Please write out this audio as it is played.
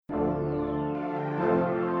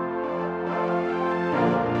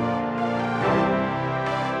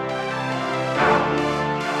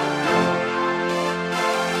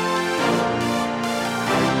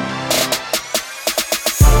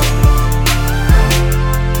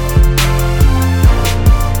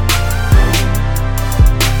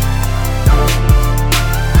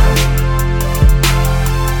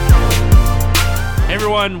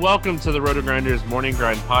everyone. Welcome to the Roto Grinders Morning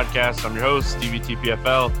Grind Podcast. I'm your host,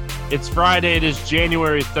 Stevietpfl. It's Friday. It is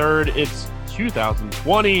January 3rd. It's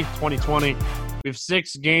 2020. We have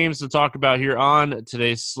 6 games to talk about here on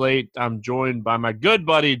today's slate. I'm joined by my good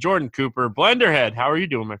buddy, Jordan Cooper. Blenderhead, how are you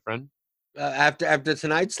doing, my friend? After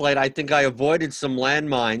tonight's slate, I think I avoided some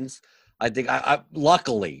landmines. I think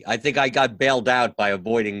luckily, I think I got bailed out by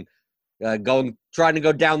avoiding trying to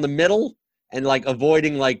go down the middle and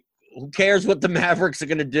avoiding who cares what the Mavericks are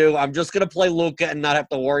going to do? I'm just going to play Luka and not have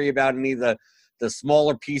to worry about any of the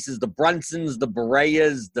smaller pieces, the Brunsons, the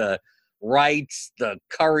Bareas, the Wrights, the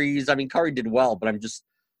Currys. I mean, Curry did well, but I'm just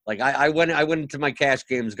I went into my cash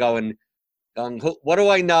games going, what do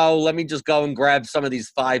I know? Let me just go and grab some of these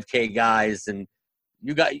 5K guys, and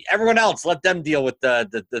you got everyone else. Let them deal with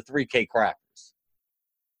the 3K crackers.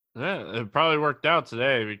 Yeah, it probably worked out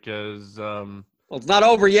today because well, it's not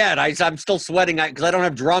over yet. I'm still sweating because I don't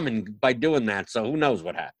have Drummond by doing that, so who knows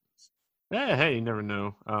what happens. Yeah, hey, you never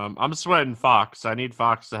know. I'm sweating Fox. I need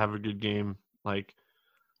Fox to have a good game.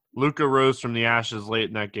 Luka rose from the ashes late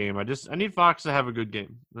in that game. I need Fox to have a good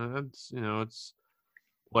game. It's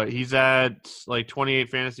what he's at 28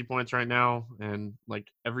 fantasy points right now, and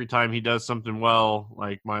every time he does something well,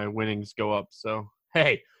 my winnings go up. So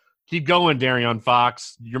hey, keep going, Darion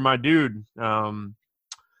Fox. You're my dude.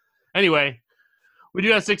 Anyway. We do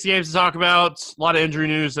have 6 games to talk about. A lot of injury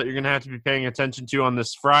news that you're going to have to be paying attention to on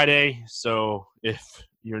this Friday. So if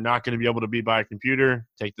you're not going to be able to be by a computer,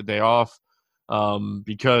 take the day off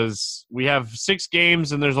because we have 6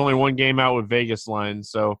 games and there's only 1 game out with Vegas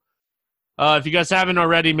lines. So if you guys haven't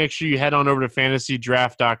already, make sure you head on over to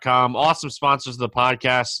FantasyDraft.com. Awesome sponsors of the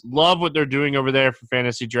podcast. Love what they're doing over there for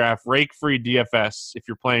Fantasy Draft. Rake-free DFS. If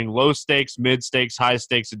you're playing low stakes, mid stakes, high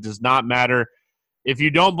stakes, it does not matter. If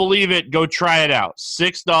you don't believe it, go try it out.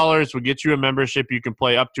 $6 will get you a membership. You can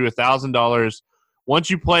play up to $1,000. Once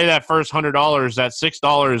you play that first $100, that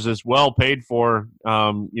 $6 is well paid for,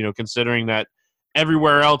 considering that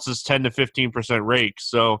everywhere else is 10 to 15% rake.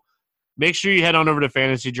 So make sure you head on over to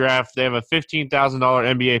Fantasy Draft. They have a $15,000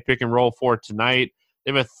 NBA pick and roll for tonight.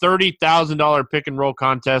 They have a $30,000 pick and roll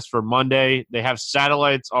contest for Monday. They have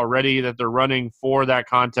satellites already that they're running for that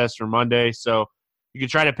contest for Monday. So you can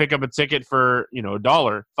try to pick up a ticket for,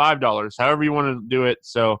 $1, $5, however you want to do it.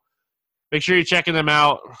 So make sure you're checking them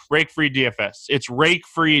out. Rake-free DFS. It's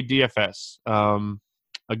rake-free DFS.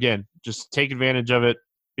 Again, just take advantage of it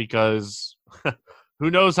because who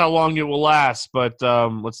knows how long it will last, but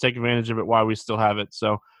let's take advantage of it while we still have it.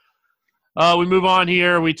 So we move on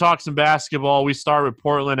here. We talk some basketball. We start with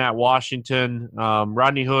Portland at Washington.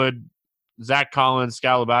 Rodney Hood, Zach Collins,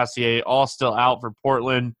 Scalabassier, all still out for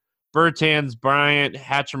Portland. Bertans, Bryant,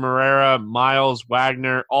 Hachimura, Miles,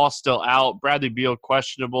 Wagner, all still out. Bradley Beal,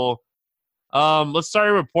 questionable. Let's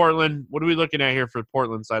start with Portland. What are we looking at here for the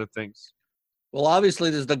Portland side of things? Well, obviously,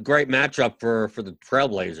 this is the great matchup for the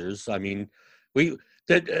Trailblazers. I mean,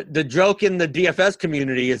 the joke in the DFS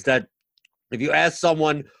community is that if you ask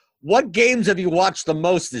someone, what games have you watched the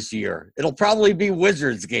most this year? It'll probably be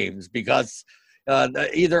Wizards games because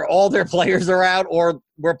either all their players are out or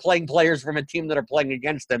we're playing players from a team that are playing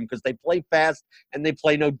against them because they play fast and they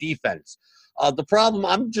play no defense. The problem,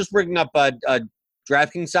 I'm just bringing up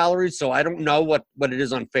DraftKings salaries, so I don't know what it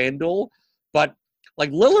is on FanDuel, but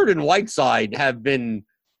Lillard and Whiteside have been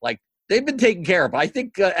they've been taken care of. I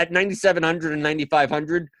think at 9,700 and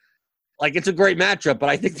 9,500, it's a great matchup, but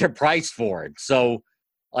I think they're priced for it. So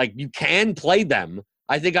you can play them.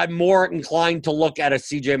 I think I'm more inclined to look at a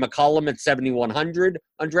CJ McCollum at 7,100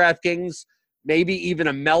 on DraftKings, maybe even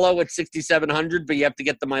a Melo at 6,700, but you have to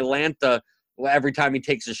get the Mylanta every time he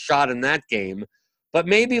takes a shot in that game. But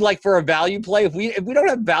maybe for a value play, if we don't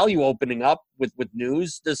have value opening up with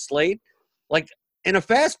news this slate, in a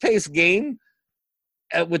fast-paced game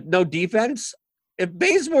with no defense, if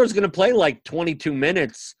Bazemore is going to play 22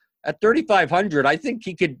 minutes at 3,500, I think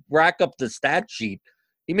he could rack up the stat sheet.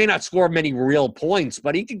 He may not score many real points,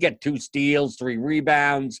 but he could get 2 steals, 3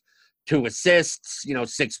 rebounds, 2 assists,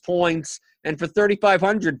 6 points. And for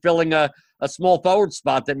 3,500, filling a small forward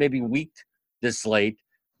spot that may be weak this slate,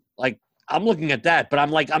 I'm looking at that. But I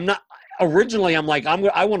want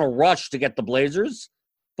to rush to get the Blazers.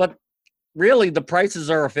 But really, the prices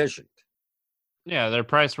are efficient. Yeah, they're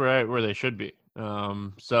priced where they should be.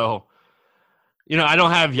 I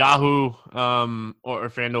don't have Yahoo or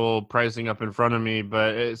FanDuel pricing up in front of me,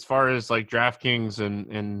 but as far as DraftKings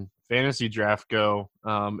and Fantasy Draft go,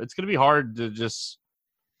 it's going to be hard to just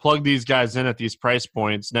plug these guys in at these price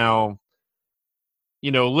points. Now,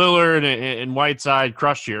 Lillard and Whiteside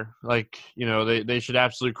crushed here. They should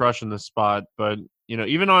absolutely crush in this spot. But,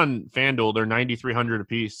 even on FanDuel, they're 9,300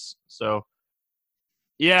 apiece. So,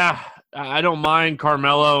 Yeah, I don't mind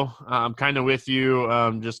Carmelo. I'm kind of with you.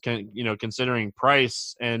 Just considering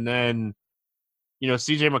price, and then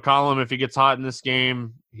CJ McCollum, if he gets hot in this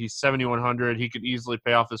game, he's 7,100. He could easily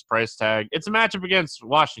pay off his price tag. It's a matchup against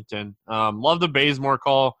Washington. Love the Bazemore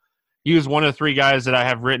call. He was one of 3 guys that I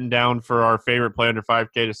have written down for our favorite play under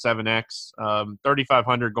 5K to 7X.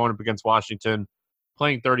 3,500 going up against Washington,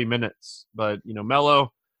 playing 30 minutes. But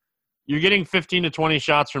Melo. You're getting 15 to 20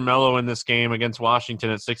 shots from Melo in this game against Washington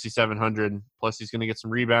at 6,700. Plus, he's going to get some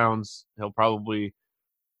rebounds. He'll probably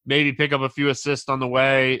maybe pick up a few assists on the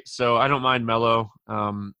way. So I don't mind Melo.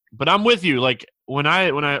 But I'm with you. Like when I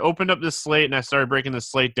opened up this slate and I started breaking the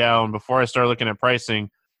slate down before I started looking at pricing,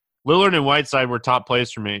 Lillard and Whiteside were top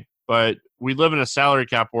plays for me. But we live in a salary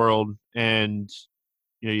cap world, and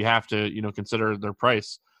you have to consider their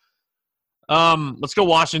price. Let's go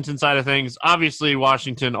Washington side of things. Obviously,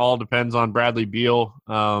 Washington all depends on Bradley Beal.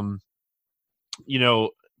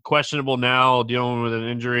 Questionable now, dealing with an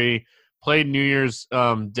injury. Played New Year's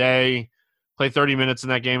Day. Played 30 minutes in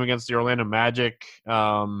that game against the Orlando Magic.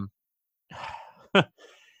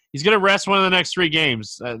 He's going to rest one of the next 3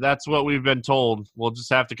 games. That's what we've been told. We'll just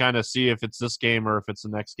have to kind of see if it's this game or if it's the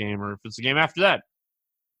next game or if it's the game after that.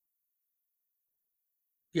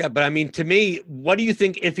 Yeah, but I mean, to me, what do you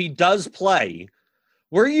think if he does play?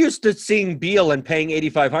 We're used to seeing Beal and paying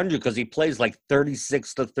 8,500 because he plays like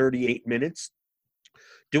 36 to 38 minutes.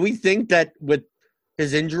 Do we think that with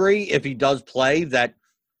his injury, if he does play, that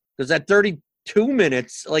because at 32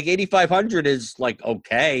 minutes, like 8,500 is like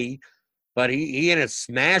okay, but he ain't a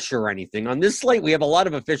smash or anything. On this slate, we have a lot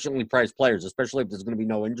of efficiently priced players, especially if there's going to be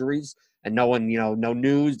no injuries and no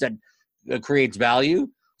news that creates value.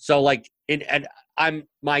 So like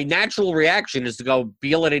my natural reaction is to go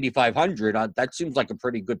Beal at 8,500. That seems like a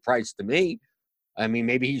pretty good price to me. I mean,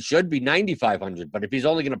 maybe he should be 9,500, but if he's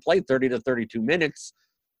only going to play 30 to 32 minutes,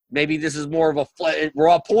 maybe this is more of a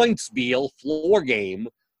raw points Beal floor game,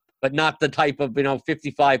 but not the type of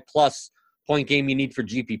 55 plus point game you need for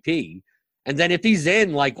GPP. And then if he's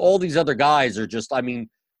in, like all these other guys are just, I mean,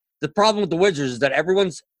 the problem with the Wizards is that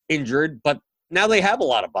everyone's injured, but now they have a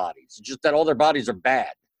lot of bodies. It's just that all their bodies are bad.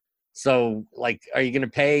 So, like, are you going to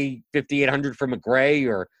pay 5,800 for McGray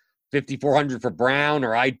or 5,400 for Brown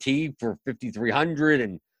or IT for 5,300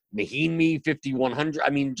 and Mahinmi 5,100? I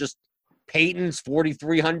mean, just Peyton's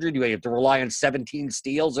 4,300. You have to rely on 17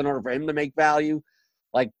 steals in order for him to make value.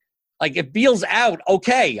 Like if Beal's out,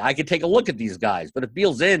 okay, I could take a look at these guys. But if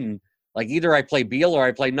Beal's in, like either I play Beal or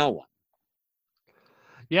I play no one.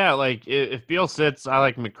 Yeah, like if Beal sits, I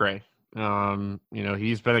like McRae.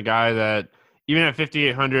 He's been a guy that even at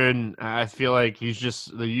 5,800, I feel like he's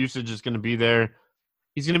just the usage is going to be there.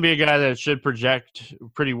 He's going to be a guy that should project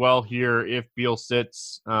pretty well here if Beal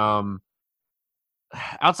sits. Outside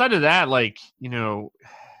of that, like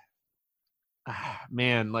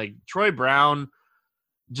like Troy Brown,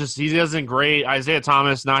 just he isn't great. Isaiah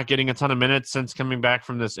Thomas not getting a ton of minutes since coming back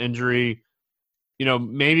from this injury.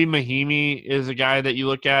 Maybe Mahinmi is a guy that you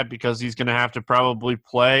look at because he's going to have to probably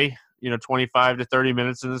play, 25 to 30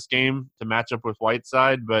 minutes in this game to match up with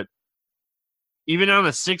Whiteside. But even on a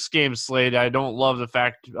 6-game slate, I don't love the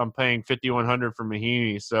fact I'm paying 5,100 for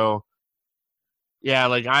Mahinmi. So, yeah,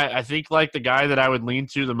 like I think like the guy that I would lean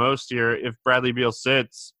to the most here if Bradley Beal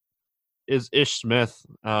sits is Ish Smith,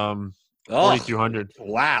 4,200.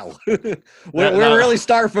 Wow. we're really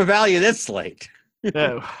starting for value this slate.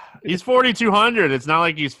 Yeah, he's 4,200. It's not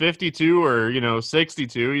like he's 52 or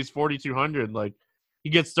 62. He's 4,200. Like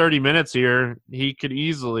he gets 30 minutes here, he could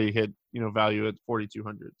easily hit value at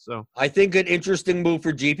 4,200. So I think an interesting move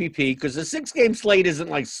for GPP because the 6-game slate isn't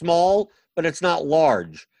like small, but it's not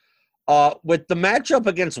large. With the matchup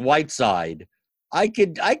against Whiteside, I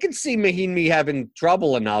could see Mahinmi having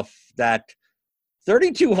trouble enough that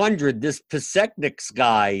 3,200. This Pasekniks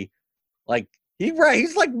guy, like.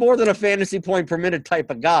 He's like more than a fantasy point per minute type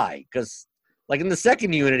of guy because, like in the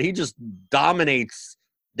second unit, he just dominates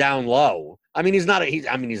down low. I mean, he's not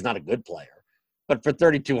a good player, but for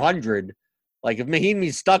 3,200, like if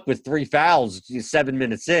Mahinmi's stuck with 3 fouls, he's 7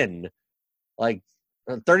 minutes in, like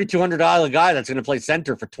a $3,200 guy that's going to play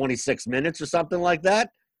center for 26 minutes or something like that.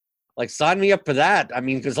 Like sign me up for that. I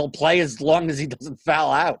mean, because he'll play as long as he doesn't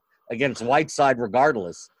foul out against Whiteside,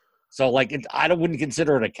 regardless. So like, I wouldn't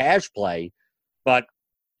consider it a cash play. But,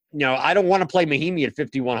 I don't want to play Mahinmi at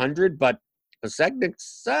 5,100, but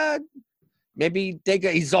Pasekniks, maybe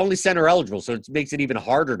he's only center eligible, so it makes it even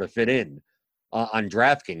harder to fit in on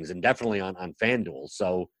DraftKings and definitely on FanDuel.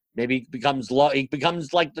 So maybe he becomes like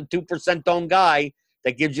the 2% owned guy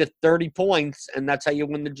that gives you 30 points, and that's how you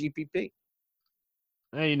win the GPP.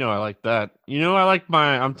 Hey, I like that.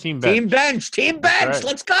 I'm team bench. Team bench. Team bench. Right.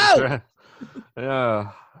 Let's go. Right.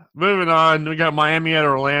 Yeah. Moving on, we got Miami at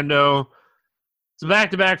Orlando. It's a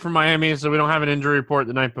back-to-back for Miami, so we don't have an injury report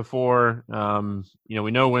the night before.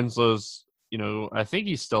 We know Winslow's, I think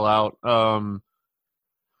he's still out.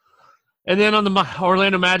 And then on the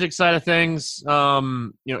Orlando Magic side of things,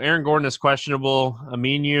 Aaron Gordon is questionable.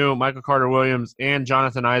 Aminu, Michael Carter-Williams, and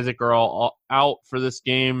Jonathan Isaac are all out for this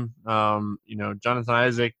game. Jonathan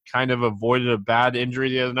Isaac kind of avoided a bad injury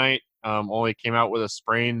the other night. Only came out with a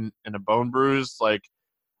sprain and a bone bruise. Like,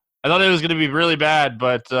 I thought it was going to be really bad,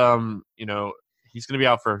 but, he's going to be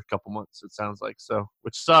out for a couple months, it sounds like. So,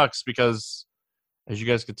 which sucks because, as you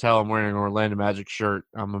guys could tell, I'm wearing an Orlando Magic shirt.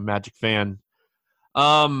 I'm a Magic fan.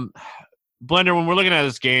 Blender, when we're looking at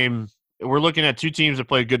this game, we're looking at two teams that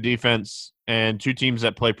play good defense and two teams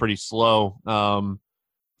that play pretty slow.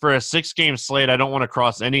 For a 6-game slate, I don't want to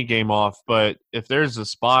cross any game off, but if there's a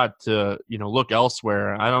spot to, look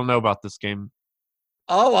elsewhere, I don't know about this game.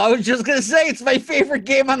 Oh, I was just going to say it's my favorite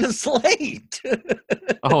game on the slate.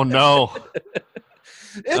 Oh, no.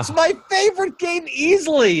 It's my favorite game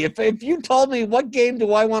easily. If you told me what game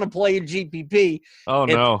do I want to play in GPP. Oh,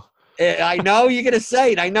 no. I know you're going to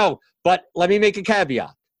say it. I know. But let me make a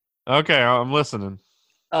caveat. Okay, I'm listening.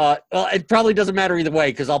 Well, it probably doesn't matter either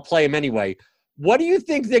way because I'll play him anyway. What do you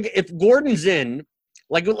think if Gordon's in?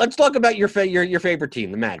 Like, let's talk about your favorite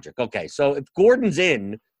team, the Magic. Okay, so if Gordon's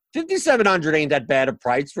in, 5,700 ain't that bad a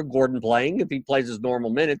price for Gordon playing if he plays his normal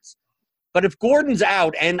minutes. But if Gordon's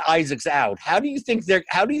out and Isaac's out, how do you think they're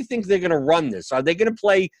going to run this? Are they going to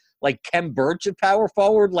play like Kem Birch at power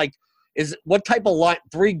forward? Like, what type of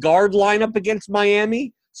 3-guard lineup against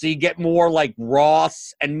Miami? So you get more like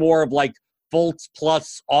Ross and more of like Fultz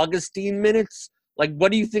plus Augustine minutes. Like, what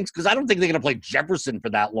do you think? Because I don't think they're going to play Jefferson for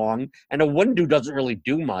that long, and Owusu doesn't really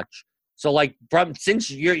do much. So, like, since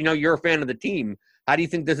you're a fan of the team, how do you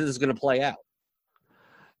think this is going to play out?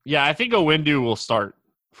 Yeah, I think Owusu will start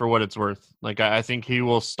for what it's worth. Like, I think he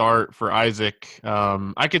will start for Isaac.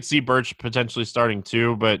 I could see Birch potentially starting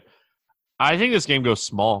too, but I think this game goes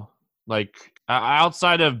small. Like,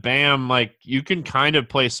 outside of Bam, like, you can kind of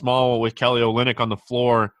play small with Kelly Olynyk on the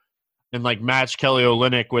floor and, like, match Kelly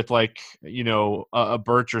Olynyk with, like, a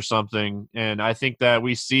Birch or something. And I think that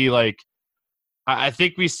we see, like,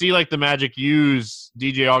 the Magic use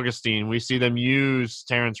DJ Augustine. We see them use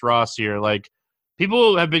Terrence Ross here. Like,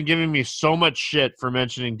 people have been giving me so much shit for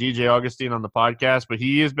mentioning DJ Augustine on the podcast, but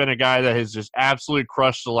he has been a guy that has just absolutely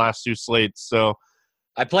crushed the last 2 slates. So,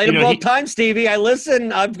 I played him both times, Stevie. I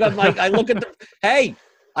listen. I've got I look at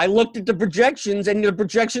I looked at the projections, and the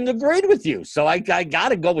projections agreed with you. So I got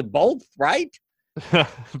to go with both, right?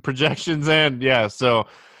 Projections and yeah. So,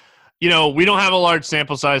 we don't have a large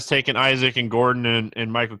sample size taking Isaac and Gordon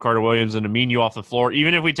and Michael Carter-Williams and Aminu off the floor.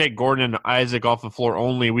 Even if we take Gordon and Isaac off the floor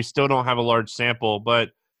only, we still don't have a large sample. But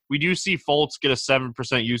we do see Fultz get a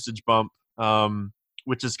 7% usage bump,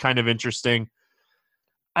 which is kind of interesting.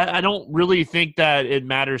 I don't really think that it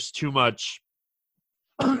matters too much.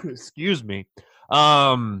 Excuse me.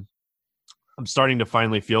 I'm starting to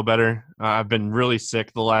finally feel better. I've been really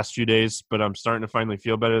sick the last few days, but I'm starting to finally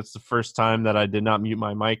feel better. It's the first time that I did not mute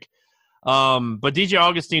my mic. But DJ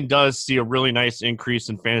Augustine does see a really nice increase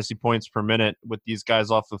in fantasy points per minute with these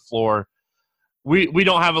guys off the floor. We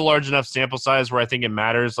don't have a large enough sample size where I think it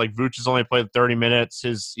matters. Like, Vooch has only played 30 minutes.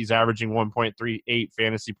 He's averaging 1.38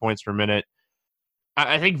 fantasy points per minute.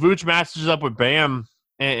 I think Vooch matches up with Bam,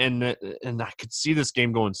 and I could see this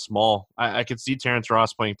game going small. I could see Terrence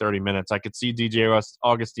Ross playing 30 minutes. I could see DJ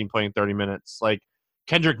Augustine playing 30 minutes. Like,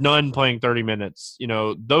 Kendrick Nunn playing 30 minutes.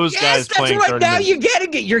 Those guys playing 30 minutes. Now you're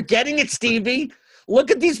getting it. You're getting it, Stevie. Look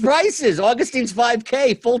at these prices. Augustine's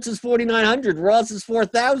 $5K. Fultz is $4,900. Ross is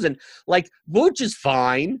 $4,000. Like, Vooch is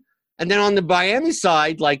fine. And then on the Miami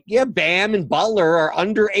side, like, yeah, Bam and Butler are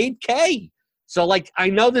under $8K. So, like, I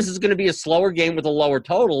know this is going to be a slower game with a lower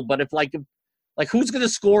total, but if who's going to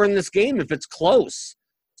score in this game if it's close?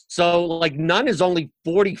 So, like, Nunn is only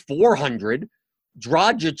 4,400.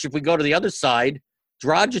 Dragic, if we go to the other side,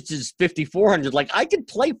 Dragic is 5,400. Like, I could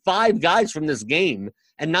play 5 guys from this game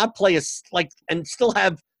and not play and still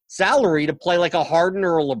have salary to play like a Harden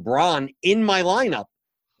or a LeBron in my lineup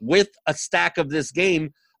with a stack of this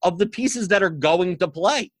game of the pieces that are going to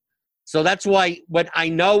play. So that's why when I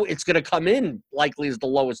know it's going to come in likely as the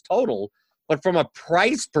lowest total, but from a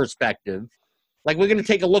price perspective, like, we're going to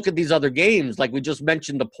take a look at these other games. Like we just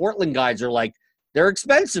mentioned, the Portland guys are like, they're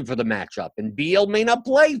expensive for the matchup, and Beal may not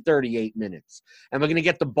play 38 minutes. And we're going to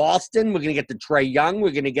get the Boston, we're going to get the Trae Young,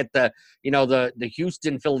 we're going to get the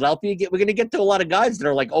Houston, Philadelphia. We're going to get to a lot of guys that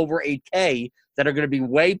are like over 8K that are going to be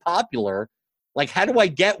way popular. Like, how do I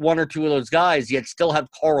get one or two of those guys yet still have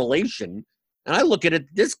correlation? And I look at it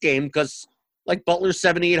this game because, like, Butler's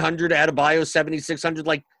 7,800, Adebayo 7,600.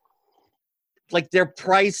 Like they're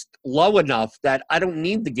priced low enough that I don't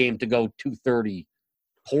need the game to go 230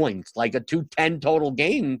 points. Like a 210 total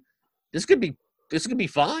game, this could be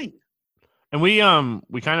fine. And we kind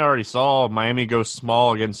of already saw Miami go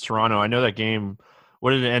small against Toronto. I know that game.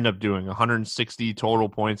 What did it end up doing? 160 total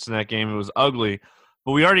points in that game. It was ugly.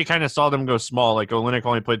 But we already kind of saw them go small. Like, Olynyk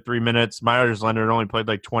only played 3 minutes. Myers Leonard only played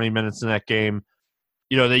like 20 minutes in that game.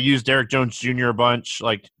 You know, they used Derek Jones Jr. a bunch.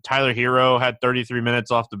 Like, Tyler Hero had 33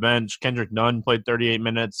 minutes off the bench. Kendrick Nunn played 38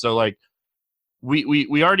 minutes. So, like,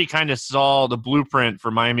 we already kind of saw the blueprint for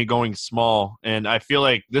Miami going small. And I feel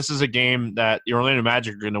like this is a game that the Orlando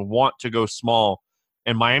Magic are going to want to go small.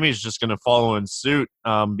 And Miami is just going to follow in suit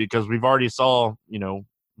because we've already saw, you know,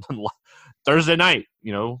 Thursday night,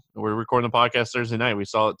 you know, we're recording the podcast Thursday night. We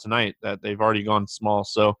saw it tonight that they've already gone small.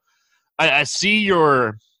 So I see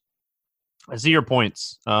your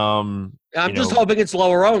points. I'm just hoping it's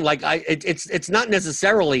lower owned. Like it's not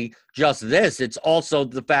necessarily just this. It's also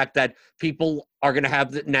the fact that people are going to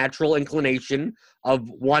have the natural inclination of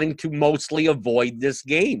wanting to mostly avoid this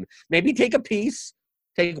game. Maybe take a piece,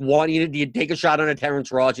 take one. You take a shot on a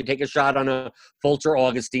Terrence Ross. You take a shot on a Fulcher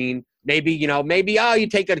Augustine. Maybe you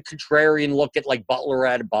take a contrarian look at like Butler or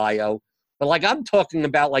Adebayo. But like I'm talking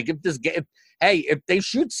about, like if they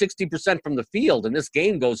shoot 60% from the field and this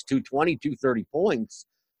game goes 220, 230 points,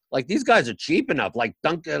 like these guys are cheap enough. Like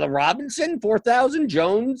Duncan Robinson, 4,000,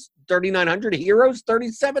 Jones, 3,900, Heroes,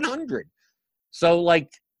 3,700. So like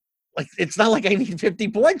it's not like I need 50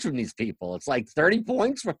 points from these people. It's like 30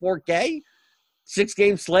 points for 4K,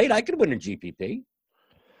 6-game slate. I could win a GPP.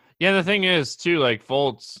 Yeah, the thing is, too, like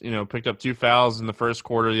Fultz, you know, picked up 2 fouls in the first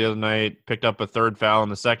quarter the other night, picked up a 3rd foul in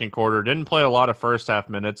the second quarter, didn't play a lot of first half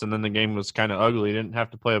minutes, and then the game was kind of ugly. Didn't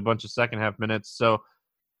have to play a bunch of second half minutes. So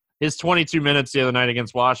his 22 minutes the other night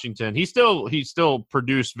against Washington, he still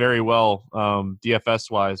produced very well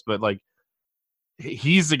DFS-wise, but, like,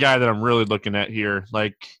 he's the guy that I'm really looking at here.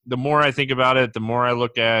 Like, the more I think about it, the more I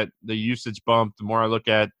look at the usage bump, the more I look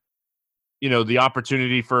at, you know, the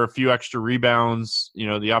opportunity for a few extra rebounds, you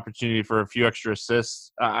know, the opportunity for a few extra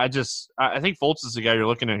assists. I think Fultz is the guy you're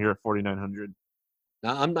looking at here at 4,900.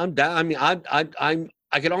 I'm down. I mean,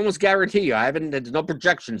 I can almost guarantee you. There's no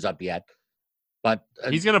projections up yet, but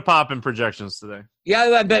he's gonna pop in projections today.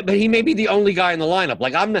 Yeah, but he may be the only guy in the lineup.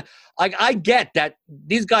 Like I get that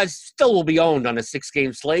these guys still will be owned on a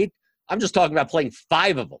 6-game slate. I'm just talking about playing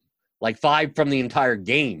 5 of them, like 5 from the entire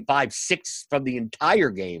game, 5, 6 from the entire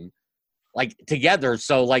game. Like together,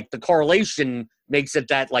 so like the correlation makes it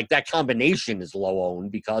that like that combination is low owned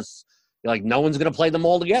because like no one's gonna play them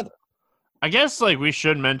all together. I guess like we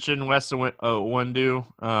should mention Wes Iwundu,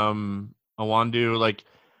 like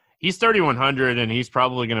he's 3,100 and he's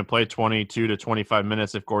probably gonna play 22 to 25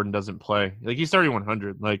 minutes if Gordon doesn't play. Like he's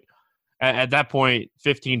 3,100. Like at that point,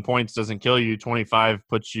 15 points doesn't kill you. 25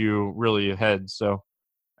 puts you really ahead. So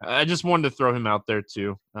I just wanted to throw him out there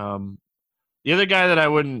too. The other guy that I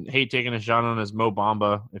wouldn't hate taking a shot on is Mo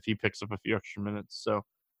Bamba if he picks up a few extra minutes. So,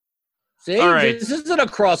 see, all right. This isn't a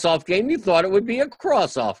cross-off game. You thought it would be a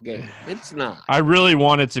cross-off game. It's not. I really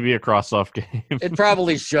want it to be a cross-off game. It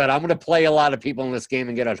probably should. I'm going to play a lot of people in this game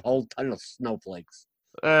and get a whole ton of snowflakes.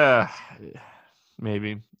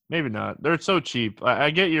 Maybe not. They're so cheap.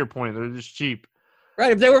 I get your point. They're just cheap.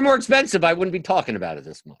 Right. If they were more expensive, I wouldn't be talking about it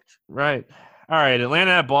this much. Right. All right,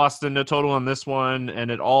 Atlanta at Boston, no total on this one, and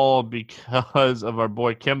it all because of our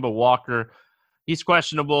boy Kemba Walker. He's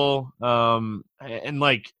questionable, and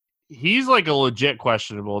like he's like a legit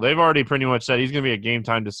questionable. They've already pretty much said he's going to be a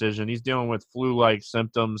game-time decision. He's dealing with flu-like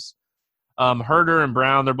symptoms. Herder and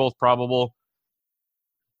Brown, they're both probable.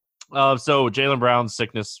 So Jaylen Brown's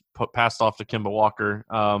sickness passed off to Kemba Walker.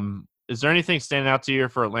 Is there anything standing out to you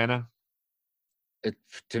for Atlanta?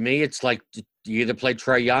 To me, it's like you either play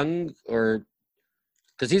Trae Young or –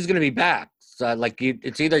 because he's going to be back. So,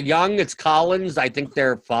 it's either Young, it's Collins. I think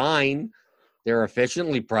they're fine. They're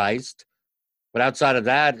efficiently priced. But outside of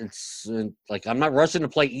that, it's like I'm not rushing to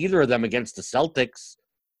play either of them against the Celtics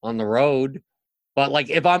on the road. But,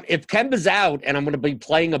 like, if Kemba's out and I'm going to be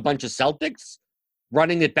playing a bunch of Celtics,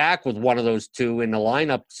 running it back with one of those two in the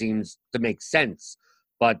lineup seems to make sense.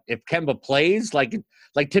 But if Kemba plays, like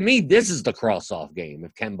to me, this is the cross-off game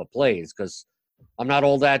if Kemba plays because – I'm not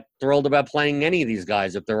all that thrilled about playing any of these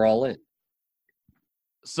guys if they're all in.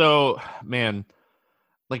 So, man,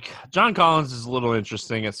 like John Collins is a little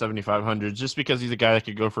interesting at 7,500 just because he's a guy that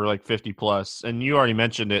could go for like 50 plus. And you already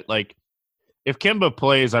mentioned it. Like if Kemba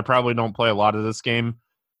plays, I probably don't play a lot of this game.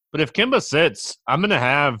 But if Kimba sits, I'm going to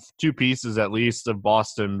have two pieces at least of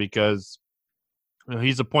Boston because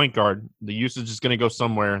he's a point guard. The usage is going to go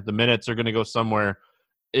somewhere. The minutes are going to go somewhere.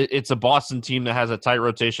 It's a Boston team that has a tight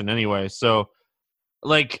rotation anyway. So,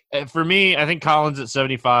 like, for me, I think Collins at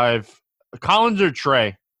 75. Collins or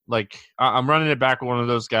Trey. Like, I'm running it back with one of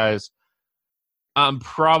those guys. I'm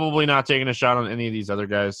probably not taking a shot on any of these other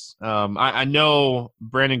guys. I know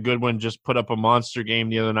Brandon Goodwin just put up a monster game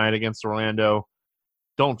the other night against Orlando.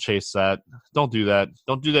 Don't chase that. Don't do that.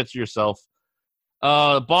 Don't do that to yourself.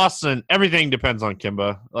 Boston, everything depends on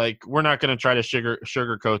Kimba. Like, we're not going to try to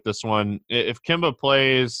sugarcoat this one. If Kimba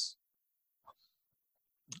plays,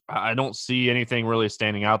 I don't see anything really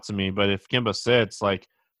standing out to me. But if Kimba sits, like,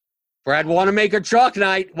 Brad Wanamaker chalk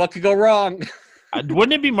night. What could go wrong?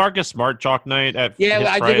 Wouldn't it be Marcus Smart chalk night at Yeah, his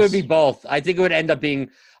I price? think it would be both. I think it would end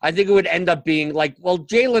up being like, well,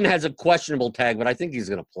 Jalen has a questionable tag, but I think he's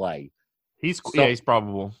going to play. He's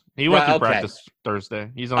probable. He went through practice Thursday.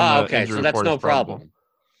 He's on the injury so that's report no as probable. problem.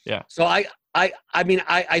 Yeah. So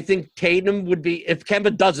I think Tatum would be, if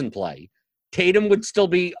Kemba doesn't play, Tatum would still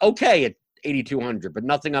be okay at 8,200, but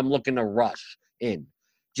nothing I'm looking to rush in.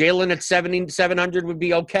 Jalen at 7,700 would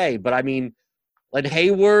be okay, but I mean, like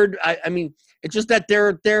Hayward, I mean, it's just that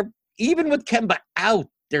they're even with Kemba out,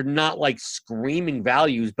 they're not like screaming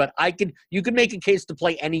values. But you could make a case to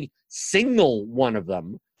play any single one of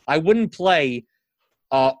them. I wouldn't play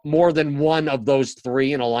more than one of those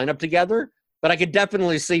three in a lineup together. But I could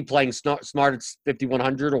definitely see playing Smart at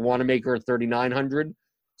 5,100 or Wanamaker at 3,900,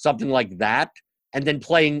 something like that, and then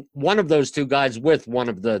playing one of those two guys with one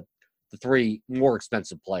of the three more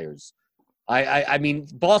expensive players. I mean,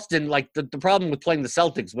 Boston, like the problem with playing the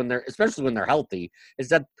Celtics especially when they're healthy, is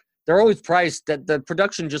that they're always priced that the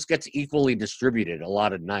production just gets equally distributed a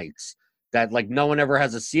lot of nights, that like no one ever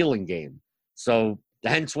has a ceiling game. So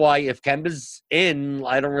hence why if Kemba's in,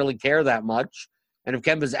 I don't really care that much. And if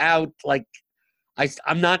Kemba's out, like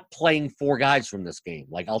I'm not playing four guys from this game.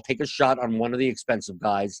 Like I'll take a shot on one of the expensive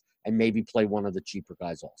guys and maybe play one of the cheaper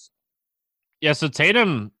guys also. Yeah, so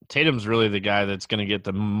Tatum's really the guy that's going to get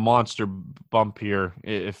the monster bump here.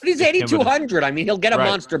 But he's 8,200. I mean, he'll get a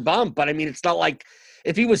monster bump, but I mean, it's not like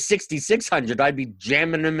if he was 6,600, I'd be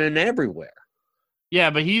jamming him in everywhere.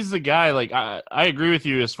 Yeah, but he's the guy, like, I agree with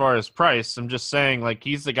you as far as price. I'm just saying, like,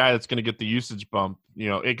 he's the guy that's going to get the usage bump. You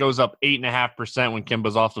know, it goes up 8.5% when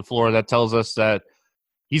Kimba's off the floor. That tells us that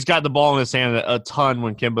he's got the ball in his hand a ton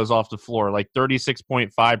when Kimba's off the floor, like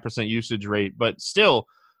 36.5% usage rate. But still,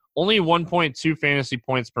 only 1.2 fantasy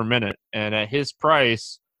points per minute. And at his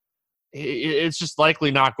price, it's just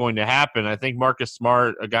likely not going to happen. I think Marcus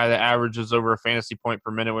Smart, a guy that averages over a fantasy point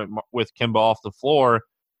per minute with Kimba off the floor,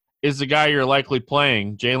 is the guy you're likely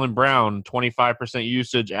playing. Jaylen Brown, 25%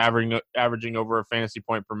 usage, averaging over a fantasy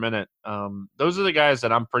point per minute. Those are the guys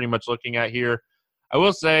that I'm pretty much looking at here. I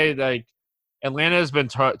will say, like, Atlanta has been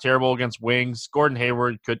terrible against wings. Gordon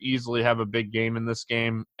Hayward could easily have a big game in this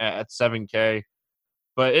game at 7K.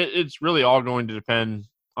 But it's really all going to depend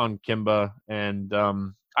on Kimba. And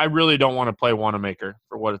I really don't want to play Wanamaker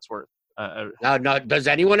for what it's worth. Now, does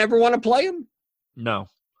anyone ever want to play him? No.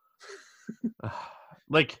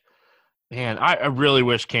 Like, man, I really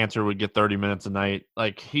wish Cantor would get 30 minutes a night.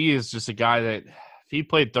 Like, he is just a guy that if he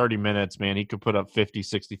played 30 minutes, man, he could put up 50,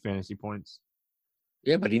 60 fantasy points.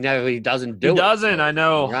 Yeah, but he doesn't do it. He doesn't, I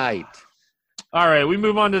know. Right. All right, we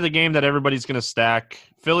move on to the game that everybody's going to stack.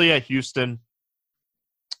 Philly at Houston.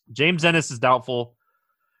 James Ennis is doubtful.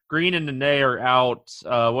 Green and Nene are out.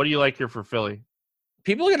 What do you like here for Philly?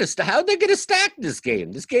 People are going to how are they going to stack this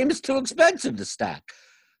game? This game is too expensive to stack.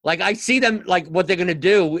 Like, I see them, like, what they're going to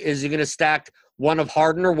do is you're going to stack one of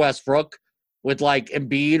Harden or Westbrook with, like,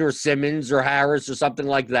 Embiid or Simmons or Harris or something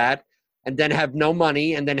like that, and then have no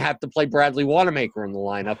money and then have to play Bradley Wanamaker in the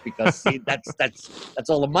lineup because see, that's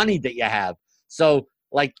all the money that you have. So,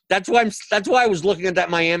 like, that's why I was looking at that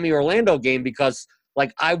Miami-Orlando game because,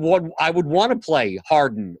 like, I would want to play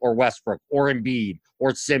Harden or Westbrook or Embiid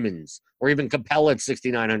or Simmons or even Capella at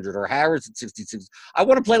 6,900 or Harris at 66. I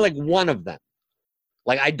want to play, like, one of them.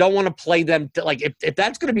 Like, I don't want to play them like if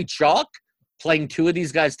that's going to be chalk, playing two of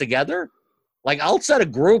these guys together, like I'll set a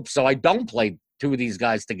group so I don't play two of these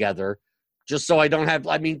guys together, just so I don't have.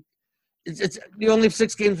 I mean, it's you only have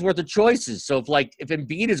 6 games worth of choices. So if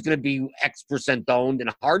Embiid is going to be X% owned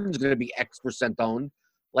and Harden's going to be X% owned,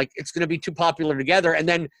 like it's going to be too popular together, and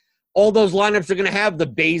then all those lineups are going to have the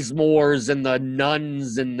Bazemores and the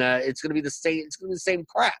Nuns and it's going to be the same. It's going to be the same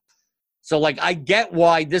crap. So, like, I get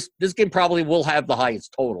why this game probably will have the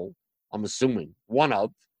highest total, I'm assuming. One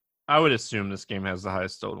of. I would assume this game has the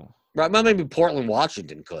highest total. Right, maybe Portland,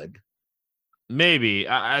 Washington could. Maybe.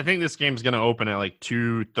 I think this game's going to open at like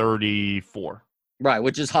 234. Right,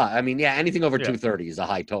 which is high. I mean, yeah, anything over 230 is a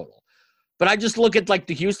high total. But I just look at like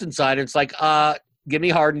the Houston side, and it's like, give me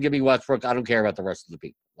Harden, give me Westbrook. I don't care about the rest of the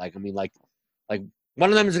people. Like, I mean, like one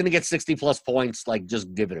of them is going to get 60-plus points. Like,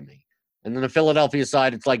 just give it to me. And then the Philadelphia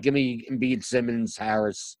side, it's like, give me Embiid, Simmons,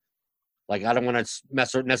 Harris. Like, I don't want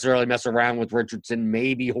to necessarily mess around with Richardson,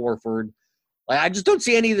 maybe Horford. Like, I just don't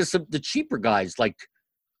see any of the cheaper guys. Like,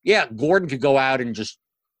 yeah, Gordon could go out and just,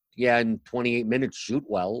 in 28 minutes shoot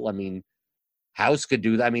well. I mean, House could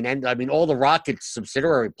do that. I mean, all the Rockets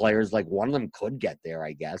subsidiary players, like one of them could get there,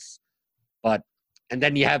 I guess. But and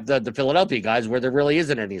then you have the Philadelphia guys where there really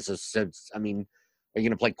isn't any. So, I mean, are you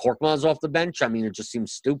going to play Korkmaz off the bench? I mean, it just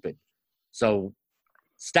seems stupid. So,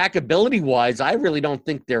 stackability-wise, I really don't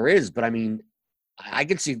think there is. But, I mean, I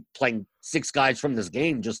could see playing 6 guys from this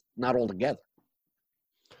game, just not all together.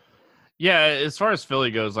 Yeah, as far as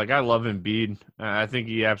Philly goes, like I love Embiid. I think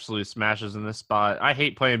he absolutely smashes in this spot. I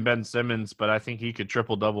hate playing Ben Simmons, but I think he could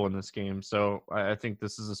triple-double in this game. So I think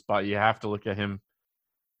this is a spot you have to look at him.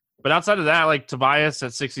 But outside of that, like Tobias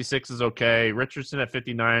at 66 is okay. Richardson at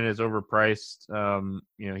 59 is overpriced.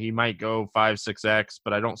 He might go 5, 6x,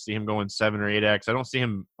 but I don't see him going 7 or 8x. I don't see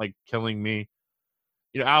him like killing me.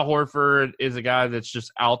 Al Horford is a guy that's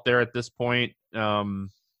just out there at this point.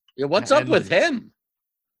 What's up with him?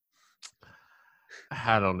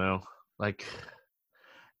 I don't know. Like,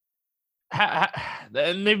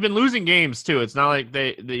 and they've been losing games too. It's not like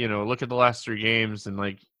they look at the last 3 games and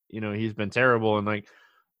like, he's been terrible. And like,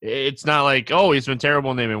 it's not like, oh, he's been terrible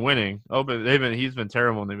and they've been winning. Oh, but he's been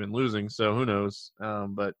terrible and they've been losing. So who knows?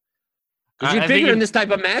 But because you figure in this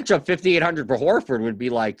type of matchup, 5,800 for Horford would be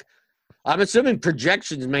like, I'm assuming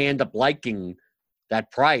projections may end up liking that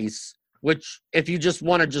price, which if you just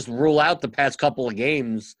want to just rule out the past couple of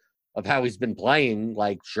games of how he's been playing,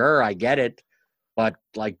 like, sure, I get it. But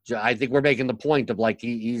like, I think we're making the point of like,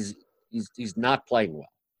 he's not playing well.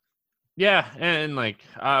 Yeah, and like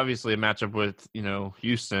obviously a matchup with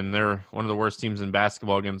Houston, they're one of the worst teams in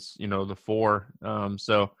basketball against the 4.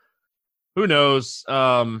 So who knows?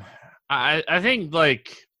 I think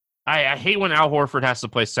like I hate when Al Horford has to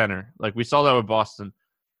play center. Like we saw that with Boston.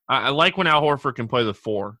 I like when Al Horford can play the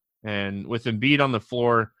 4, and with Embiid on the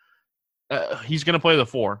floor, he's going to play the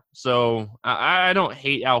 4. So I don't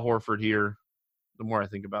hate Al Horford here. The more I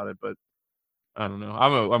think about it, but I don't know.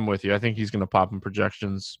 I'm with you. I think he's going to pop in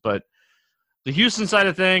projections, but. The Houston side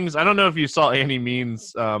of things, I don't know if you saw Andy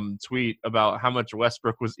Means' tweet about how much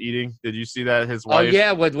Westbrook was eating. Did you see that? His wife. Oh,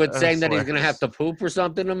 yeah, with saying that he's going to have to poop or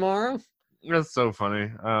something tomorrow? That's so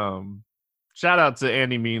funny. Shout out to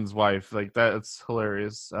Andy Means' wife. Like, that's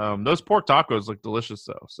hilarious. Those pork tacos look delicious,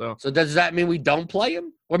 though. So does that mean we don't play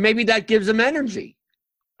him? Or maybe that gives him energy?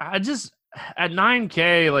 At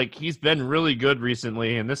 9K, like he's been really good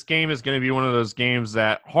recently, and this game is going to be one of those games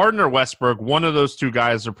that Harden or Westbrook, one of those 2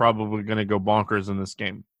 guys are probably going to go bonkers in this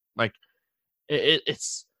game. Like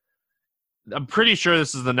it's, I'm pretty sure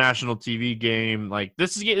this is the national TV game. Like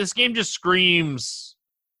this game just screams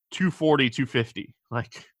 240, 250.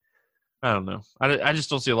 Like I don't know. I just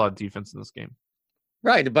don't see a lot of defense in this game.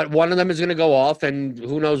 Right, but one of them is going to go off, and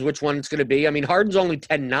who knows which one it's going to be. I mean, Harden's only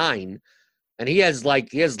 10-9. And he has like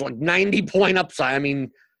 90-point upside. I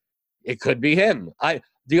mean, it could be him.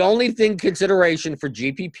 The only consideration for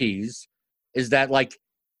GPPs is that like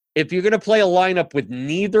if you're going to play a lineup with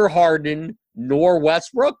neither Harden nor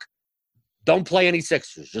Westbrook, don't play any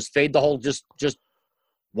Sixers. Just fade the whole. Just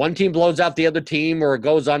one team blows out the other team or it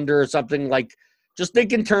goes under or something. Like just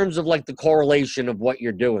think in terms of like the correlation of what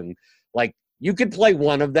you're doing. Like you could play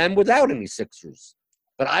one of them without any Sixers.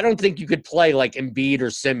 But I don't think you could play like Embiid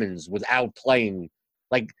or Simmons without playing.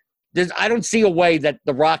 Like, I don't see a way that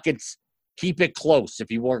the Rockets keep it close,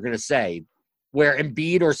 if you were going to say, where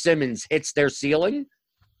Embiid or Simmons hits their ceiling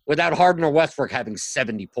without Harden or Westbrook having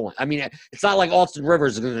 70 points. I mean, it's not like Austin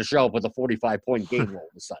Rivers is going to show up with a 45-point game all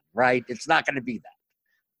of a sudden, right? It's not going to be that.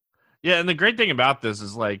 Yeah, and the great thing about this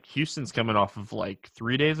is like Houston's coming off of like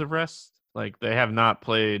 3 days of rest. Like they have not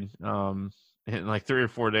played in like 3 or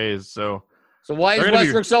 4 days, So why is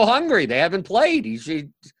Westbrook so hungry? They haven't played. He's hungry.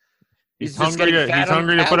 He's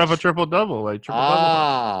hungry to put up a triple-double. Like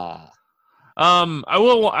triple-double.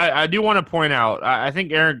 I do want to point out. I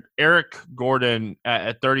think Eric Gordon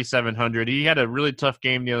at 3,700. He had a really tough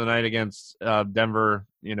game the other night against Denver.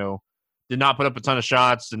 Did not put up a ton of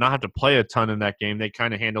shots. Did not have to play a ton in that game. They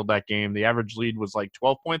kind of handled that game. The average lead was like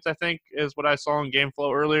 12 points. I think is what I saw in Game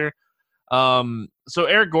Flow earlier. So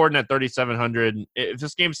Eric Gordon at 3,700. If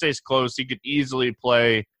this game stays close, he could easily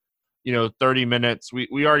play 30 minutes.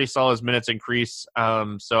 We already saw his minutes increase.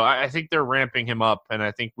 So I think they're ramping him up, and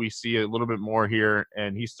I think we see a little bit more here,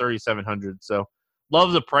 and he's 3,700. So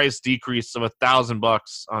love the price decrease of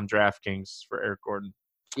 $1,000 on DraftKings for Eric Gordon.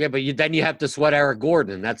 Yeah, but then you have to sweat Eric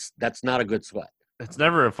Gordon, and that's not a good sweat. It's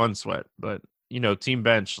never a fun sweat, but team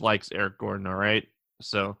bench likes Eric Gordon. All right.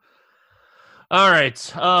 So, all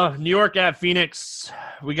right. New York at Phoenix.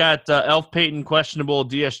 We got Elf Payton questionable,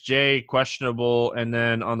 DSJ questionable, and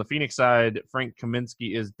then on the Phoenix side, Frank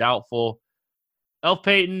Kaminsky is doubtful. Elf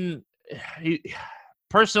Payton,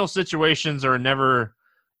 personal situations are never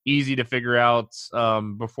easy to figure out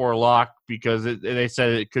before lock because they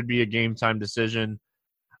said it could be a game time decision.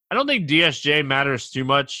 I don't think DSJ matters too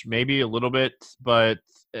much, maybe a little bit, but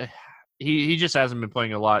he just hasn't been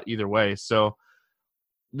playing a lot either way. So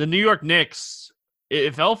the New York Knicks,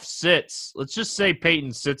 if Elf sits, let's just say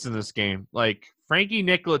Payton sits in this game. Like Frankie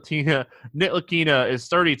Ntilikina is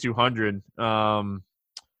 3,200. I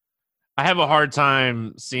have a hard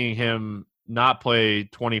time seeing him not play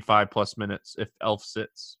 25 plus minutes if Elf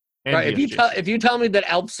sits. Right. If you tell me that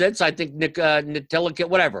Elf sits, I think Ntilikina,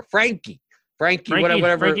 whatever, Frankie,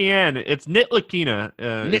 whatever. Frankie Ann. It's Ntilikina.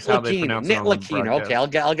 Ntilikina. Okay,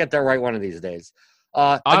 I'll get that right one of these days.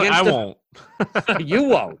 I won't. You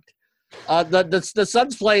won't. The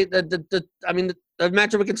Suns play. The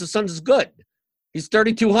matchup against the Suns is good. He's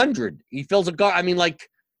 3,200. He fills a guard. I mean, like,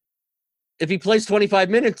 if he plays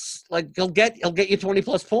 25 minutes, like he'll get you 20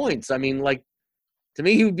 plus points. I mean, like, to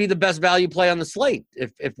me, he would be the best value play on the slate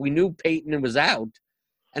if we knew Payton was out.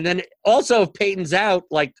 And then also if Payton's out,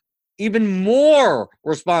 like, even more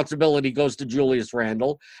responsibility goes to Julius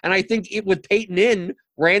Randle. And I think with Payton in,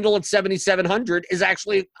 Randle at 7,700 is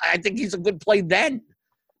actually, I think he's a good play then.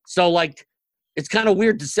 So, like, it's kind of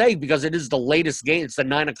weird to say because it is the latest game. It's the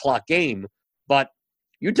 9:00 game. But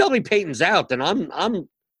you tell me Payton's out, then I'm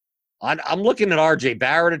looking at R.J.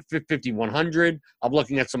 Barrett at 5,100. I'm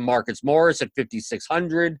looking at some Marcus Morris at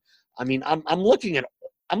 5,600. I mean, I'm looking at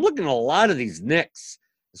a lot of these Knicks,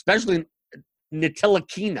 especially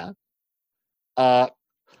Ntilikina. And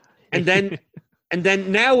then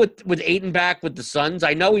now with Ayton back with the Suns,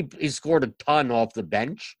 I know he scored a ton off the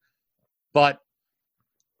bench, but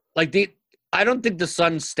like I don't think the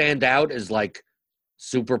Suns stand out as like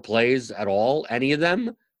super plays at all, any of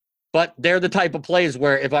them. But they're the type of plays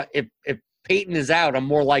where if Payton is out, I'm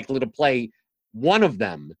more likely to play one of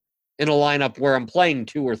them in a lineup where I'm playing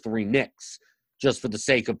 2 or 3 Knicks just for the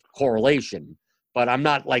sake of correlation. But I'm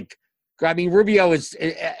not like. I mean, Rubio is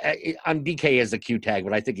on DK as a Q tag,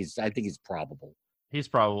 but I think he's probable. He's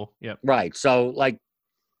probable, yeah. Right. So, like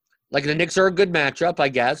the Knicks are a good matchup, I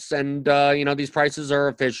guess, and these prices are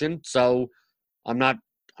efficient. So, I'm not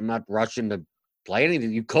rushing to play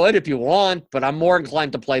anything. You could if you want, but I'm more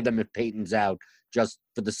inclined to play them if Payton's out, just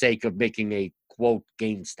for the sake of making a quote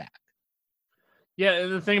game stack. Yeah,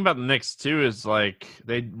 and the thing about the Knicks, too, is, like,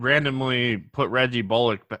 they randomly put Reggie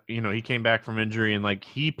Bullock, he came back from injury, and, like,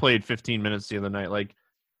 he played 15 minutes the other night. Like,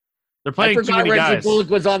 they're playing too many guys. Reggie Bullock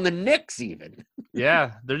was on the Knicks, even.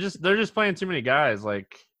 Yeah, they're just playing too many guys.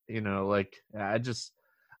 Like, I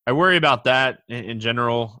worry about that in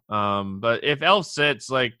general. But if Elf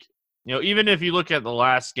sits, like, even if you look at the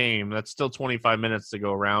last game, that's still 25 minutes to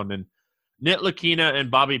go around, and Ntilikina and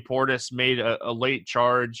Bobby Portis made a late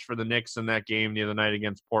charge for the Knicks in that game the other night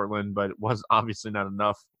against Portland, but it was obviously not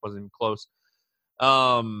enough. It wasn't even close.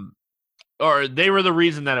 Or they were the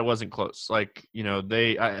reason that it wasn't close. Like,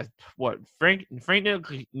 Frank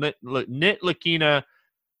Ntilikina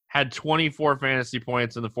had 24 fantasy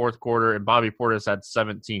points in the fourth quarter, and Bobby Portis had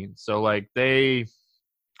 17. So, like, they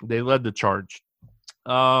led the charge.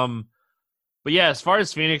 But yeah, as far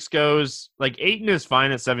as Phoenix goes, like Ayton is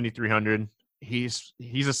fine at 7,300. He's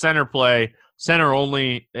a center play, center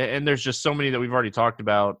only, and there's just so many that we've already talked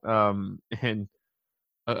about. Obviously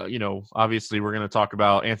we're going to talk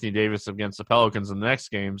about Anthony Davis against the Pelicans in the next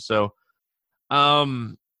game. So,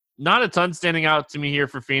 not a ton standing out to me here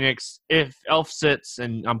for Phoenix. If Elf sits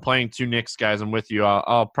and I'm playing 2 Knicks guys, I'm with you.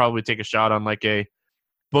 I'll probably take a shot on like a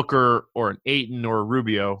Booker or an Ayton or a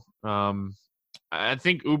Rubio. I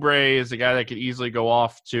think Oubre is a guy that could easily go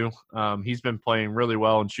off too. He's been playing really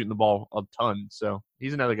well and shooting the ball a ton. So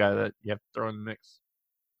he's another guy that you have to throw in the mix.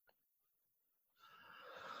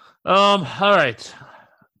 All right.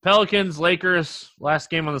 Pelicans, Lakers, last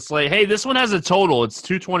game on the slate. Hey, this one has a total. It's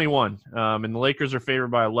 221. And the Lakers are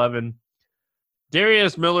favored by 11.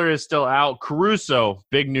 Darius Miller is still out. Caruso,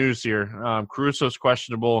 big news here. Caruso's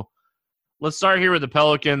questionable. Let's start here with the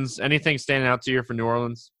Pelicans. Anything standing out to you for New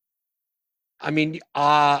Orleans? I mean,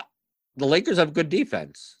 the Lakers have good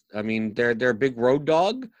defense. I mean, they're a big road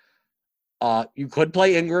dog. You could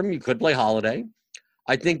play Ingram. You could play Holiday.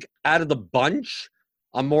 I think out of the bunch,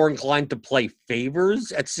 I'm more inclined to play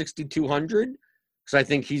Favors at 6,200 because I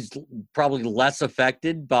think he's probably less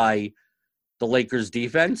affected by the Lakers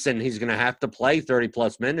defense, and he's going to have to play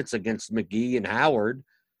 30-plus minutes against McGee and Howard.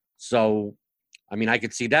 So, I mean, I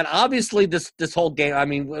could see that. Obviously, this whole game, I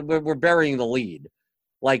mean, we're burying the lead.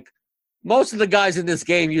 Like, most of the guys in this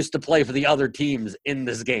game used to play for the other teams in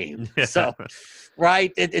this game. Yeah. So,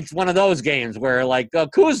 right, it's one of those games where, like,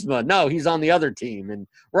 Kuzma, no, he's on the other team. And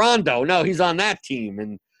Rondo, no, he's on that team.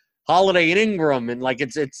 And Holiday and Ingram. And, like,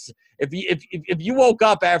 it's if you woke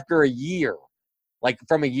up after a year, like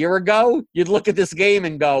from a year ago, you'd look at this game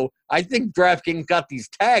and go, I think DraftKings got these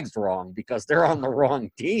tags wrong because they're on the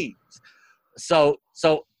wrong teams. So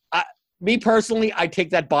me personally, I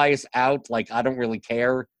take that bias out. Like, I don't really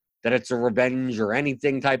care that it's a revenge or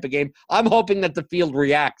anything type of game. I'm hoping that the field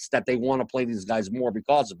reacts that they want to play these guys more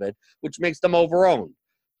because of it, which makes them over-owned.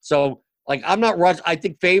 So, like, I'm not rushed. I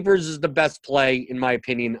think Favors is the best play, in my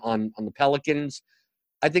opinion, on the Pelicans.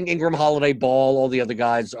 I think Ingram, Holiday, Ball, all the other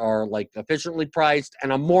guys are, like, efficiently priced,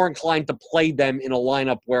 and I'm more inclined to play them in a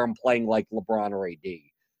lineup where I'm playing, like, LeBron or AD.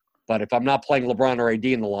 But if I'm not playing LeBron or AD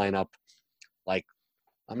in the lineup, like,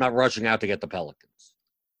 I'm not rushing out to get the Pelicans.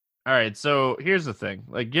 All right, so here's the thing.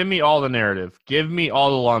 Like, give me all the narrative. Give me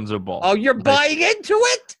all the Lonzo Ball. Oh, you're buying into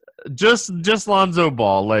it? Just Lonzo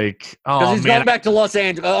Ball. Like, because he's going back to Los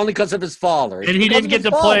Angeles only because of his father. And he didn't get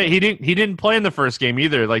to play. He didn't play in the first game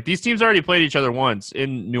either. Like, these teams already played each other once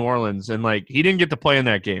in New Orleans, and like he didn't get to play in